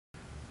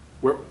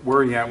Where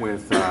are you at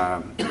with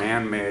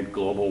man-made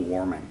global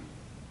warming?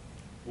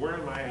 Where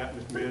am I at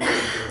with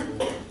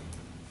management?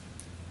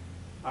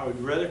 I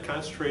would rather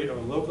concentrate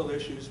on local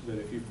issues, but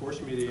if you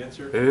force me to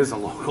answer, It is a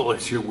local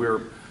issue.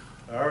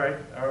 all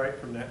right,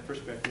 from that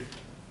perspective,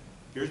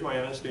 here's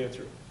my honest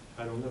answer.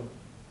 I don't know.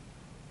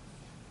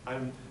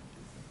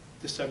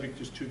 The subject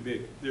is too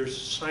big. There's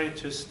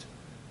scientists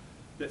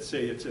that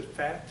say it's a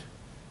fact.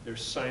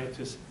 There's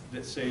scientists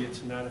that say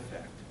it's not a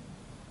fact,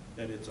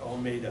 that it's all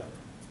made up.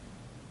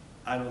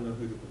 I don't know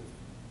who to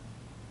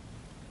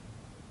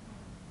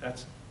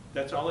believe.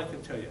 That's all I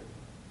can tell you.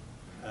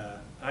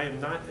 I am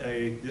not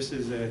this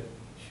is a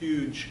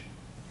huge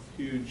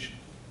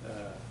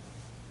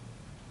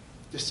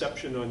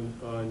deception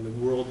on the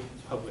world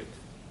public.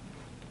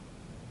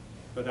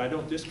 But I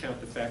don't discount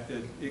the fact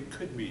that it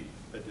could be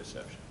a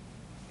deception.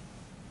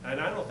 And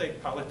I don't think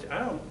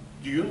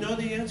do you know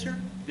the answer?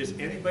 Does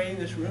anybody in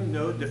this room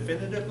know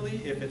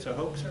definitively if it's a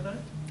hoax or not?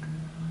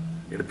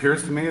 It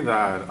appears to me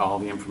that all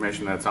the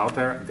information that's out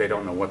there, they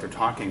don't know what they're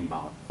talking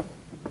about.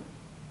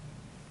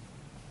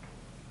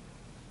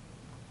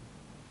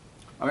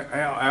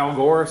 Al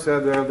Gore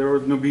said there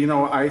would be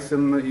no ice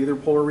in either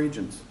polar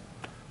regions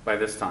by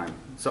this time.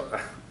 So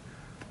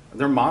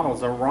their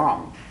models are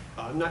wrong.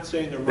 I'm not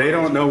saying they're They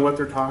don't know what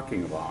they're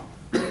talking about.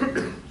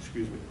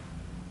 Excuse me.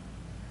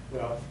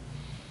 Well,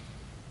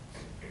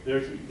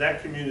 there's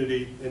that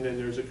community, and then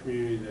there's a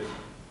community that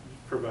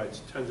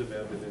provides tons of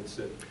evidence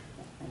that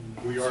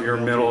we are. So you're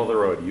middle of the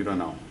road. You don't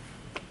know.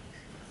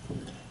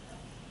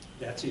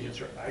 That's the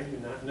answer. I do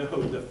not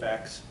know the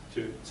facts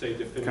to say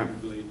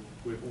definitively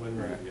with one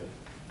way or the other.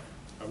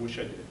 I wish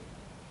I did.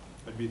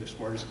 I'd be the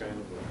smartest guy in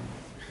the world.